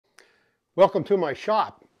Welcome to my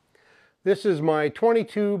shop. This is my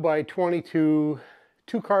 22 by 22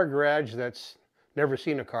 two-car garage that's never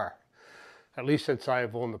seen a car, at least since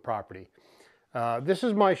I've owned the property. This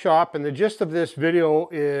is my shop, and the gist of this video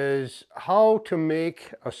is how to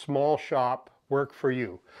make a small shop work for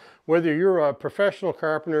you. Whether you're a professional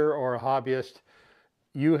carpenter or a hobbyist,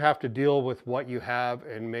 you have to deal with what you have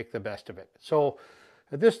and make the best of it. So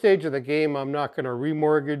at this stage of the game, I'm not going to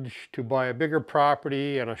remortgage to buy a bigger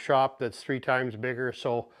property and a shop that's 3 times bigger,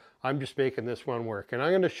 so I'm just making this one work. And I'm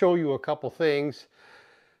going to show you a couple things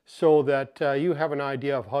so that you have an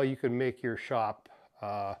idea of how you can make your shop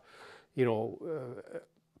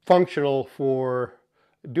functional for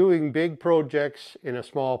doing big projects in a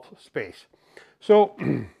small space. So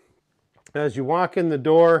as you walk in the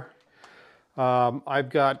door, I've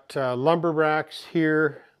got lumber racks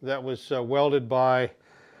here that was welded by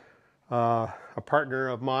a partner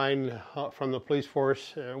of mine from the police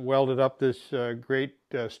force. Welded up this great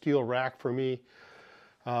steel rack for me.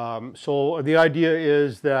 So the idea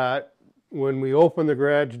is that when we open the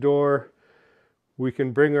garage door, we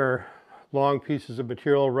can bring our long pieces of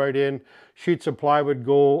material right in. Sheets of plywood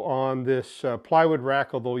go on this plywood rack,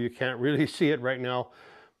 although you can't really see it right now.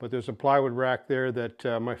 But there's a plywood rack there that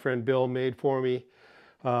my friend Bill made for me.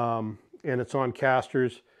 And it's on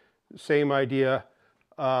casters. Same idea.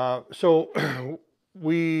 So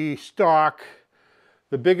we stock,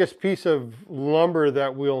 the biggest piece of lumber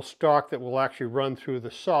that we'll stock that will actually run through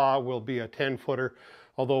the saw will be a 10-footer,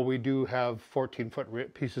 although we do have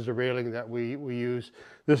 14-foot pieces of railing that we use.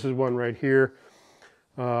 This is one right here.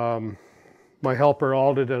 My helper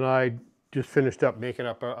Alden and I just finished up making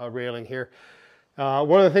up a railing here.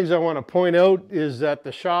 One of the things I want to point out is that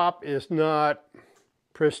the shop is not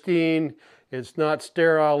pristine. It's not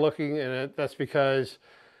sterile looking, and that's because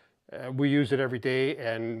we use it every day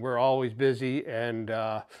and we're always busy. And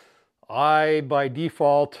I, by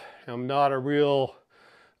default, am not a real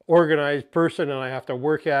organized person, and I have to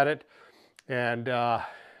work at it. And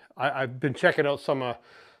I've been checking out some of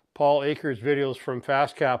Paul Akers' videos from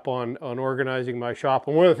FastCap on organizing my shop.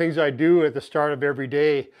 And one of the things I do at the start of every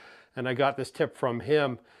day, and I got this tip from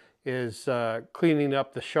him, is cleaning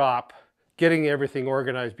up the shop, getting everything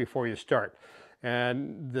organized before you start.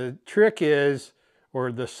 And the trick is,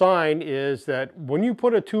 or the sign is, that when you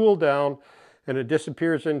put a tool down and it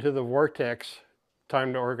disappears into the vortex,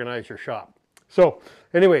 time to organize your shop. So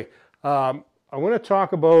anyway, I want to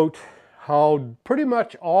talk about how pretty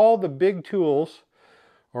much all the big tools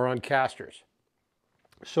are on casters.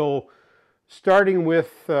 So starting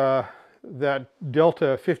with that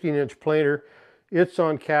Delta 15-inch planer, it's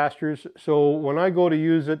on casters. So when I go to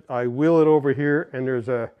use it, I wheel it over here, and there's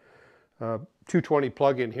a 220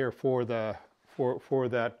 plug-in here for the for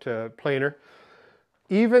that planer.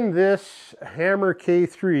 Even this Hammer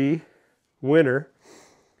K3 Winner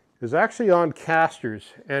is actually on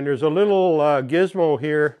casters, and there's a little gizmo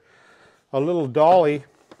here, a little dolly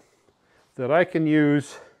that I can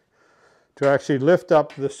use to actually lift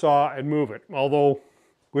up the saw and move it. Although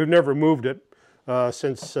we've never moved it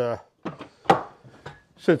since I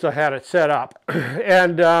had it set up.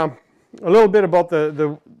 And a little bit about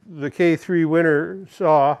the K3 Winner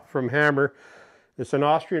saw from Hammer. It's an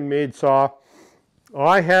Austrian-made saw.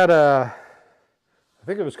 I had I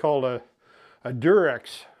think it was called a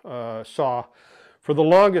Durex saw for the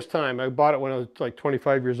longest time. I bought it when I was like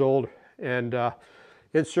 25 years old, and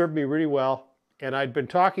it served me really well. And I'd been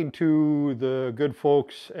talking to the good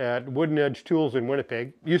folks at Wooden Edge Tools in Winnipeg.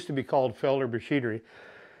 It used to be called Felder Machinery.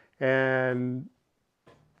 And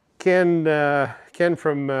Ken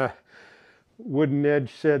from Wooden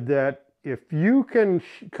Edge said that if you can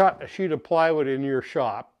cut a sheet of plywood in your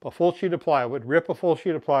shop, a full sheet of plywood, rip a full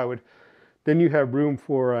sheet of plywood, then you have room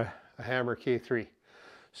for a Hammer K3.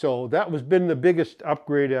 So that was been the biggest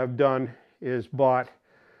upgrade I've done, is bought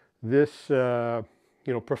this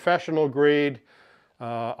professional grade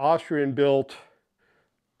Austrian built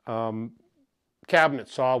cabinet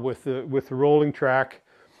saw with the rolling track.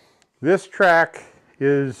 This track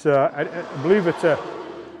is I believe it's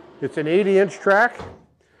an 80-inch track.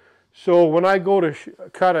 So when I go to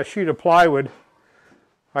cut a sheet of plywood,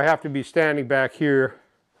 I have to be standing back here,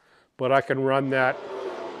 but I can run that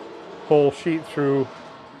whole sheet through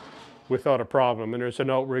without a problem. And there's an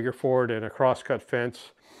outrigger for it and a cross-cut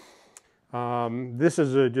fence. This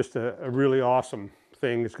is just a really awesome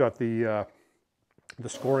thing. It's got the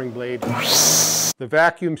scoring blade. The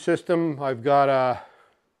vacuum system, I've got a,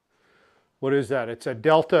 what is that? It's a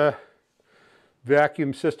Delta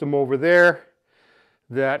vacuum system over there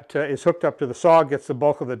that is hooked up to the saw, gets the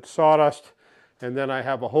bulk of the sawdust, and then I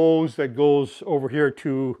have a hose that goes over here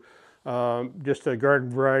to just a garden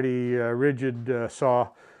variety rigid saw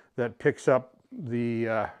that picks up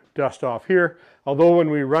the dust off here. Although when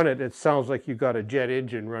we run it, it sounds like you've got a jet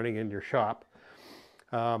engine running in your shop.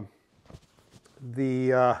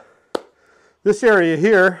 This area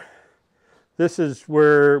here, this is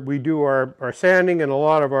where we do our sanding and a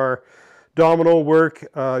lot of our domino work.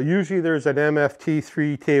 Usually there's an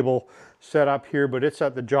MFT3 table set up here, but it's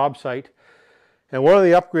at the job site. And one of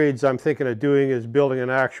the upgrades I'm thinking of doing is building an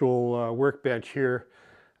actual workbench here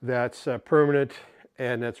that's permanent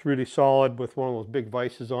and that's really solid with one of those big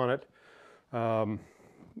vices on it.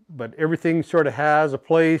 But everything sort of has a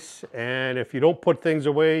place, and if you don't put things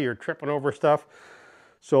away, you're tripping over stuff.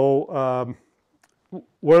 So I'm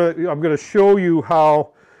going to show you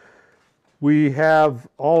how we have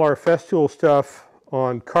all our Festool stuff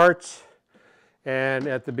on carts, and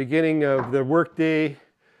at the beginning of the workday,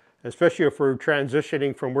 especially if we're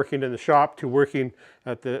transitioning from working in the shop to working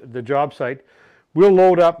at the job site, we'll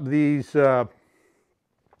load up these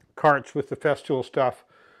carts with the Festool stuff,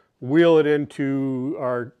 wheel it into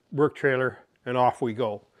our work trailer, and off we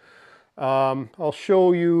go. I'll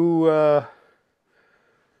show you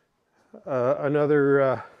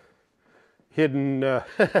another hidden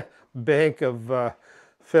bank of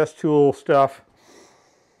Festool stuff.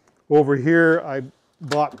 Over here I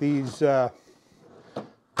bought these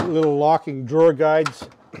little locking drawer guides,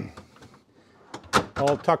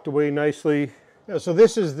 all tucked away nicely. So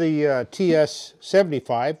this is the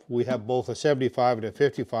TS75. We have both a 75 and a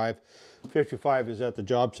 55. 55 is at the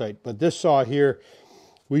job site, but this saw here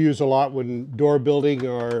we use a lot when door building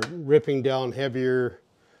or ripping down heavier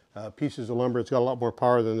pieces of lumber. It's got a lot more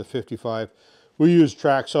power than the 55. We use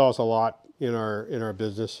track saws a lot in our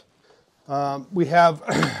business. We have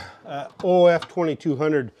OF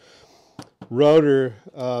 2200 router.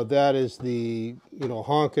 That is the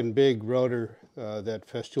honking big router that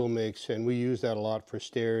Festool makes, and we use that a lot for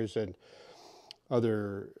stairs and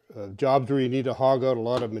other jobs where you need to hog out a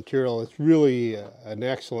lot of material. It's really an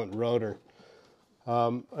excellent router.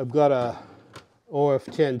 I've got a OF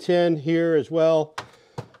 1010 here as well,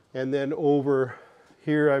 and then over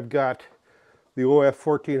here I've got the OF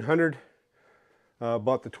 1400.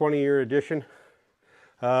 Bought the 20-year edition,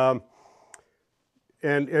 and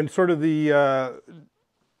sort of the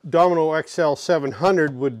Domino XL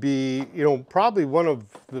 700 would be, probably one of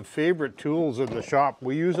the favorite tools in the shop.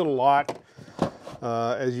 We use it a lot,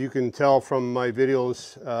 as you can tell from my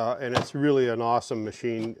videos, and it's really an awesome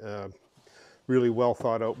machine, really well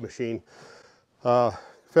thought out machine.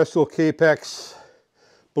 Festool Capex.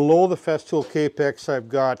 Below the Festool Capex, I've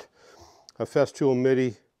got a Festool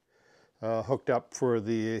MIDI hooked up for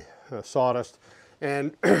the sawdust.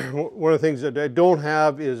 And one of the things that I don't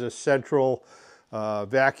have is a central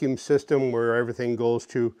vacuum system where everything goes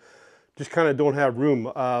to. Just kind of don't have room.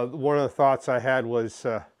 One of the thoughts I had was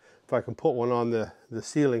if I can put one on the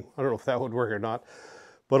ceiling. I don't know if that would work or not.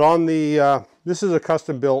 But on the, this is a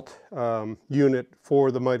custom built unit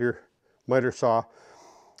for the miter saw.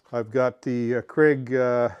 I've got the Craig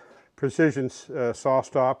Precision saw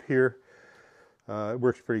stop here. It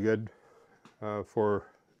works pretty good for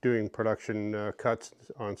doing production cuts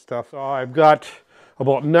on stuff. So I've got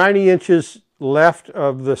about 90 inches left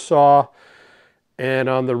of the saw, and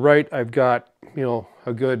on the right I've got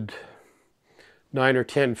a good 9 or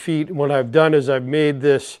 10 feet. What I've done is I've made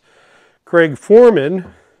this Craig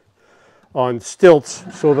Foreman on stilts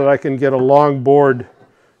so that I can get a long board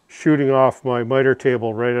shooting off my miter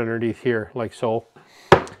table right underneath here, like so.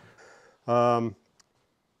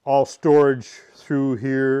 All storage through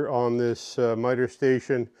here on this miter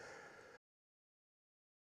station.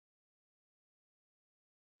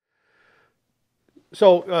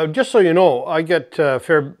 So just so you know, I get a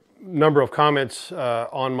fair number of comments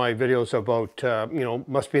on my videos about,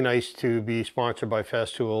 must be nice to be sponsored by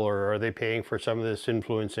Festool, or are they paying for some of this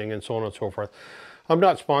influencing and so on and so forth. I'm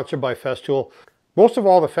not sponsored by Festool. Most of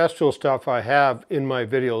all the Festool stuff I have in my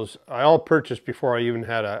videos, I all purchased before I even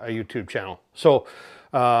had a YouTube channel. So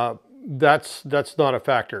that's not a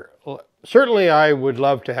factor. Certainly I would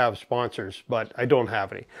love to have sponsors, but I don't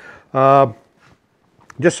have any.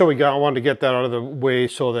 Just so I wanted to get that out of the way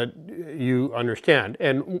so that you understand.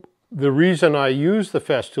 And the reason I use the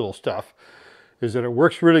Festool stuff is that it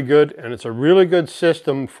works really good, and it's a really good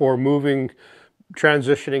system for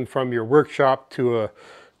transitioning from your workshop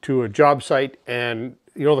to a job site. And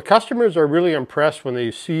the customers are really impressed when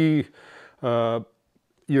they see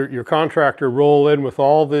your contractor roll in with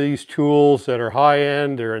all these tools that are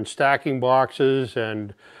high-end. They're in stacking boxes,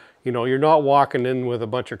 and you're not walking in with a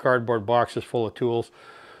bunch of cardboard boxes full of tools.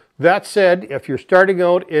 That said, if you're starting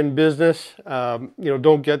out in business,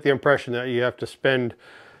 don't get the impression that you have to spend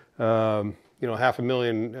you know,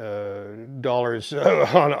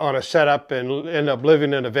 $500,000 on a setup and end up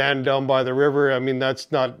living in a van down by the river. I mean,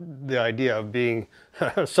 that's not the idea of being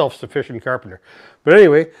a self-sufficient carpenter. But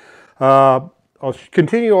anyway, I'll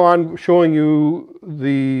continue on showing you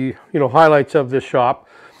the, you know, highlights of this shop.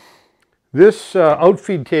 This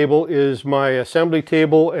outfeed table is my assembly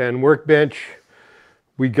table and workbench.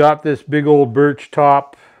 We got this big old birch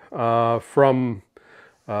top from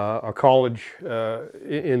a college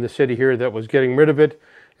in the city here that was getting rid of it,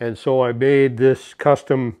 and so I made this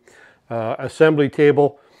custom assembly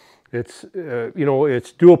table. It's you know,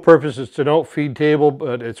 it's dual purpose. It's an outfeed table,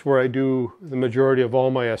 but it's where I do the majority of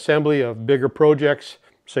all my assembly of bigger projects.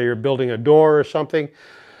 Say you're building a door or something.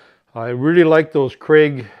 I really like those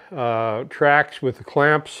Craig tracks with the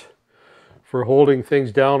clamps for holding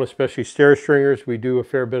things down, especially stair stringers. We do a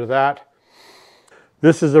fair bit of that.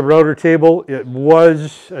 This is a router table. It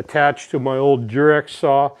was attached to my old Durex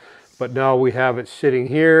saw, but now we have it sitting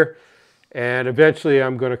here. And eventually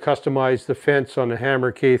I'm going to customize the fence on the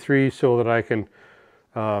Hammer K3 so that I can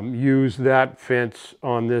use that fence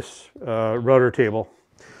on this router table.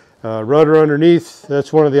 Router underneath,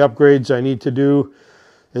 that's one of the upgrades I need to do,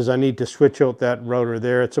 is I need to switch out that router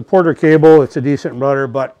there. It's a Porter cable, it's a decent router,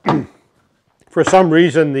 but for some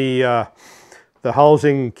reason the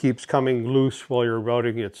housing keeps coming loose while you're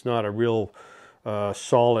routing. It's not a real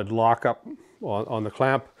solid lockup on the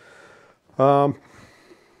clamp.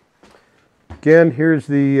 Again, here's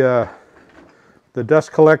the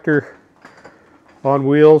dust collector on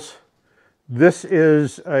wheels. This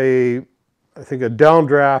is I think a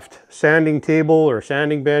downdraft sanding table or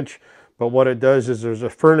sanding bench, but what it does is there's a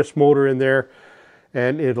furnace motor in there,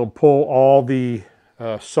 and it'll pull all the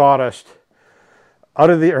sawdust out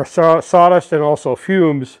of the, sawdust and also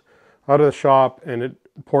fumes out of the shop, and it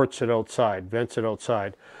ports it outside, vents it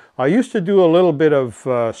outside. I used to do a little bit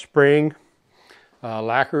of spraying,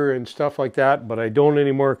 lacquer and stuff like that, but I don't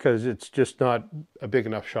anymore because it's just not a big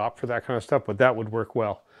enough shop for that kind of stuff, but that would work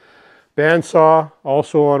well. Bandsaw,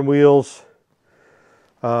 also on wheels.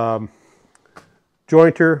 Jointer,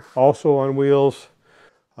 also on wheels.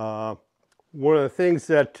 One of the things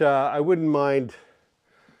that I wouldn't mind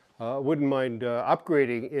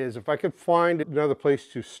upgrading is if I could find another place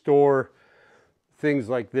to store things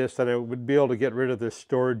like this, then I would be able to get rid of this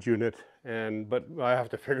storage unit. But I have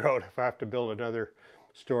to figure out if I have to build another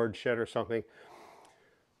storage shed or something.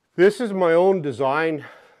 This is my own design.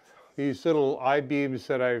 These little I-beams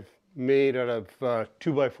that I've made out of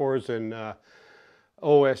 2x4s and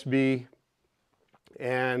OSB,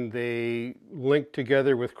 and they link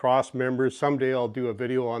together with cross members. Someday I'll do a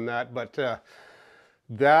video on that, but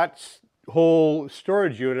that whole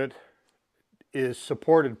storage unit is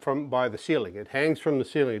supported by the ceiling. It hangs from the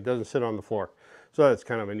ceiling. It doesn't sit on the floor. So that's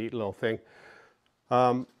kind of a neat little thing.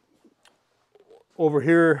 Over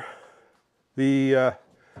here, the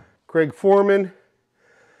Craig Foreman.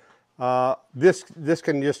 This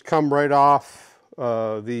can just come right off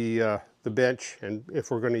the bench, and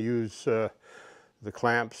if we're going to use the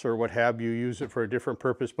clamps or what have you, use it for a different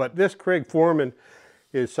purpose. But this Craig Foreman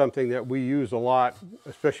is something that we use a lot,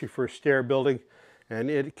 especially for stair building, and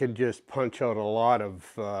it can just punch out a lot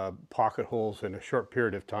of pocket holes in a short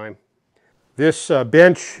period of time. This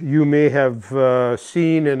bench you may have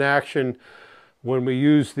seen in action when we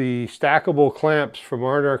use the stackable clamps from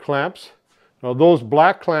R&R Clamps. Now those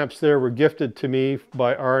black clamps there were gifted to me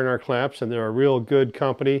by R&R Clamps, and they're a real good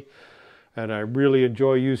company, and I really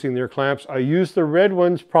enjoy using their clamps. I used the red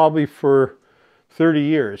ones probably for 30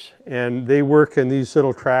 years, and they work in these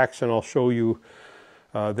little tracks, and I'll show you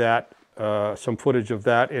some footage of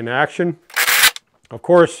that in action. Of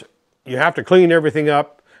course, you have to clean everything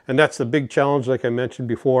up, and that's the big challenge, like I mentioned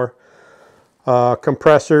before.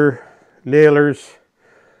 Compressor, nailers.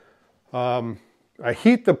 I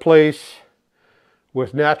heat the place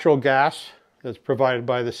with natural gas that's provided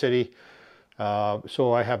by the city.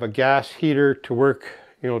 So I have a gas heater to work,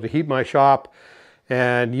 to heat my shop.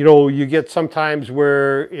 And you get sometimes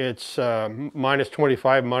where it's minus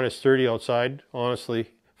 25, minus 30 outside,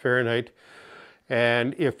 honestly, Fahrenheit.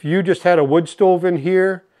 And if you just had a wood stove in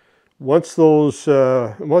here, once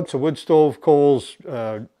the wood stove coals,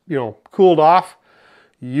 cooled off,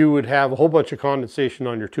 you would have a whole bunch of condensation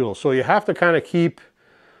on your tools. So you have to kind of keep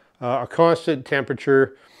a constant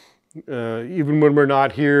temperature. Even when we're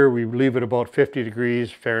not here, we leave it about 50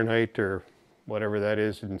 degrees Fahrenheit or whatever that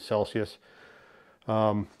is in Celsius,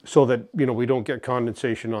 so that we don't get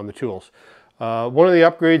condensation on the tools. One of the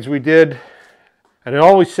upgrades we did, and I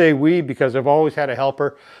always say we because I've always had a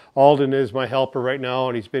helper. Alden is my helper right now,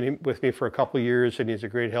 and he's been with me for a couple of years, and he's a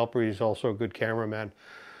great helper. He's also a good cameraman.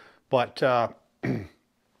 But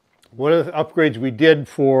one of the upgrades we did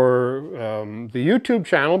for the YouTube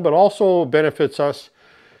channel, but also benefits us,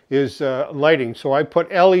 is lighting. So I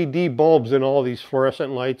put LED bulbs in all these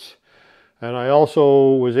fluorescent lights, and I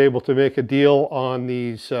also was able to make a deal on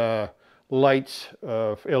these lights,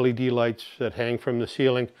 LED lights that hang from the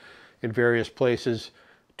ceiling in various places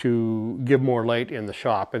to give more light in the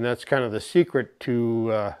shop. And that's kind of the secret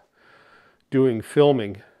to doing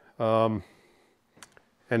filming and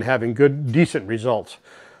having good, decent results.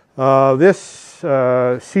 This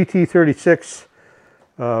CT36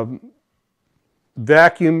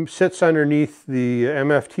 vacuum sits underneath the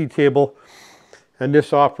MFT table, and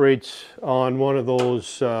this operates on one of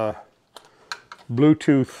those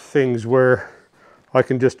Bluetooth things where I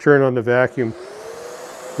can just turn on the vacuum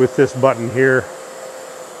with this button here,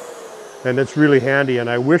 and it's really handy. And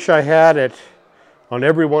I wish I had it on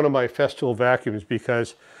every one of my Festool vacuums,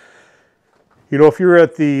 because you know, if you're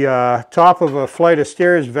at the top of a flight of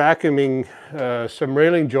stairs vacuuming some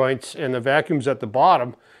railing joints and the vacuum's at the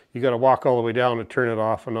bottom, you got to walk all the way down and turn it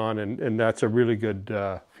off and on, and that's a really good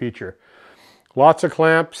feature. Lots of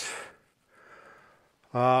clamps.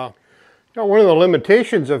 You know, one of the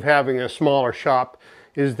limitations of having a smaller shop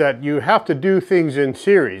is that you have to do things in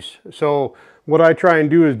series. So what I try and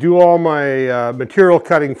do is do all my material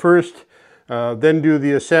cutting first, then do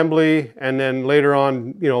the assembly, and then later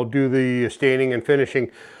on, you know, do the staining and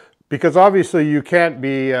finishing. Because obviously you can't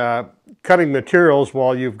be cutting materials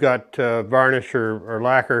while you've got varnish or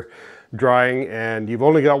lacquer drying, and you've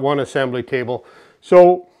only got one assembly table.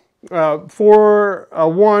 So for a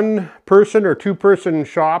one-person or two-person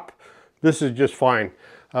shop, this is just fine.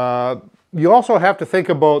 You also have to think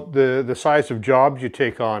about the size of jobs you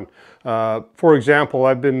take on. For example,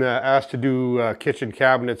 I've been asked to do kitchen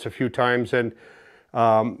cabinets a few times, and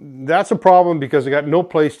that's a problem because I got no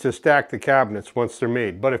place to stack the cabinets once they're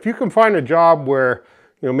made. But if you can find a job where,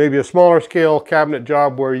 you know, maybe a smaller scale cabinet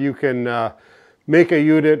job where you can make a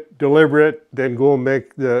unit, deliver it, then go and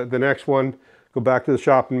make the next one, go back to the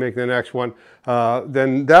shop and make the next one,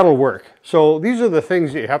 then that'll work. So these are the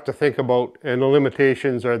things that you have to think about, and the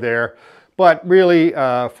limitations are there. But really,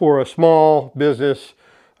 for a small business,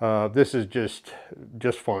 this is just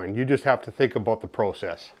fine. You just have to think about the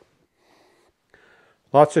process.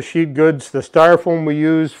 Lots of sheet goods. The styrofoam we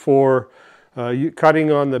use for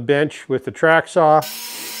cutting on the bench with the track saw.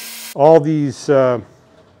 All these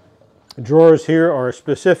drawers here are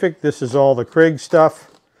specific. This is all the Craig stuff.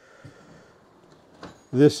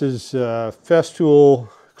 This is Festool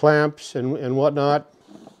clamps and whatnot,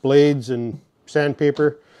 blades and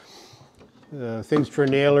sandpaper, things for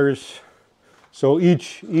nailers. So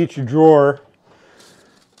each drawer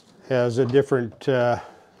has a different,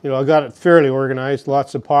 you know, I got it fairly organized,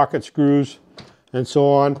 lots of pocket screws and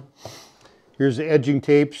so on. Here's the edging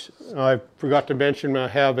tapes. I forgot to mention I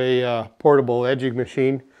have a portable edging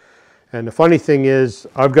machine. And the funny thing is,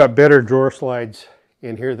 I've got better drawer slides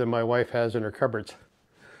in here than my wife has in her cupboards.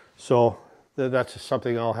 So that's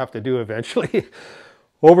something I'll have to do eventually.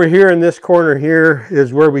 Over here in this corner here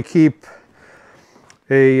is where we keep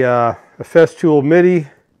a Festool MIDI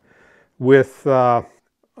with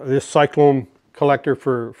this cyclone collector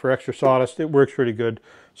for extra sawdust. It works pretty good.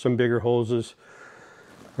 Some bigger hoses.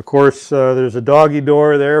 Of course, there's a doggy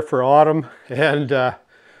door there for Autumn, and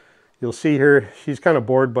you'll see her. She's kind of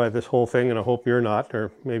bored by this whole thing, and I hope you're not,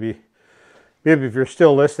 or maybe if you're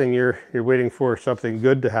still listening, you're waiting for something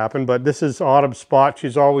good to happen. But this is Autumn's spot.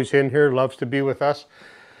 She's always in here, loves to be with us.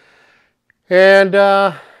 And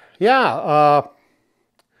yeah,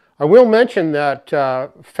 I will mention that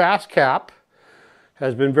FastCap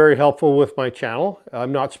has been very helpful with my channel.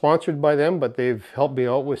 I'm not sponsored by them, but they've helped me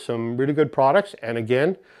out with some really good products. And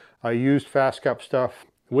again, I used FastCap stuff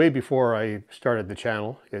way before I started the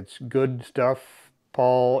channel. It's good stuff.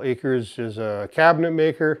 Paul Akers is a cabinet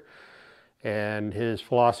maker, and his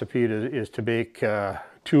philosophy is to make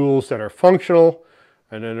tools that are functional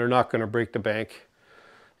and then they're not going to break the bank.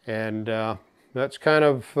 And that's kind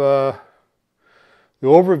of the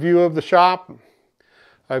overview of the shop.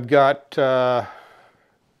 I've got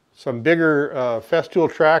some bigger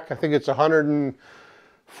Festool track. I think it's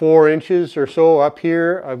 104 inches or so up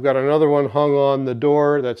here. I've got another one hung on the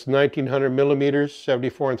door that's 1900 millimeters,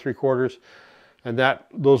 74 3/4. And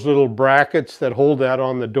those little brackets that hold that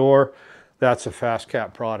on the door, that's a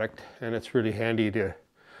FastCap product, and it's really handy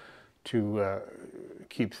to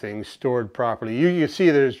keep things stored properly. You see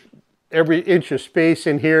there's every inch of space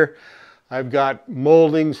in here. I've got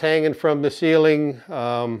moldings hanging from the ceiling,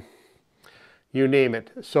 you name it.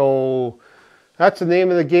 So that's the name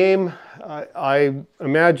of the game. I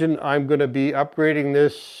imagine I'm going to be upgrading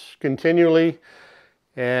this continually,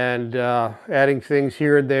 and adding things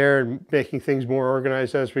here and there and making things more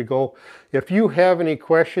organized as we go. If you have any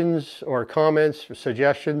questions or comments or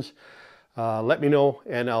suggestions, let me know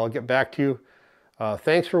and I'll get back to you.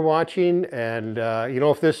 Thanks for watching, and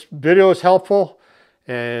if this video is helpful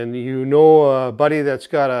and you know a buddy that's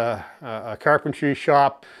got a carpentry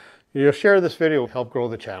shop, share this video, help grow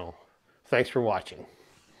the channel. Thanks for watching.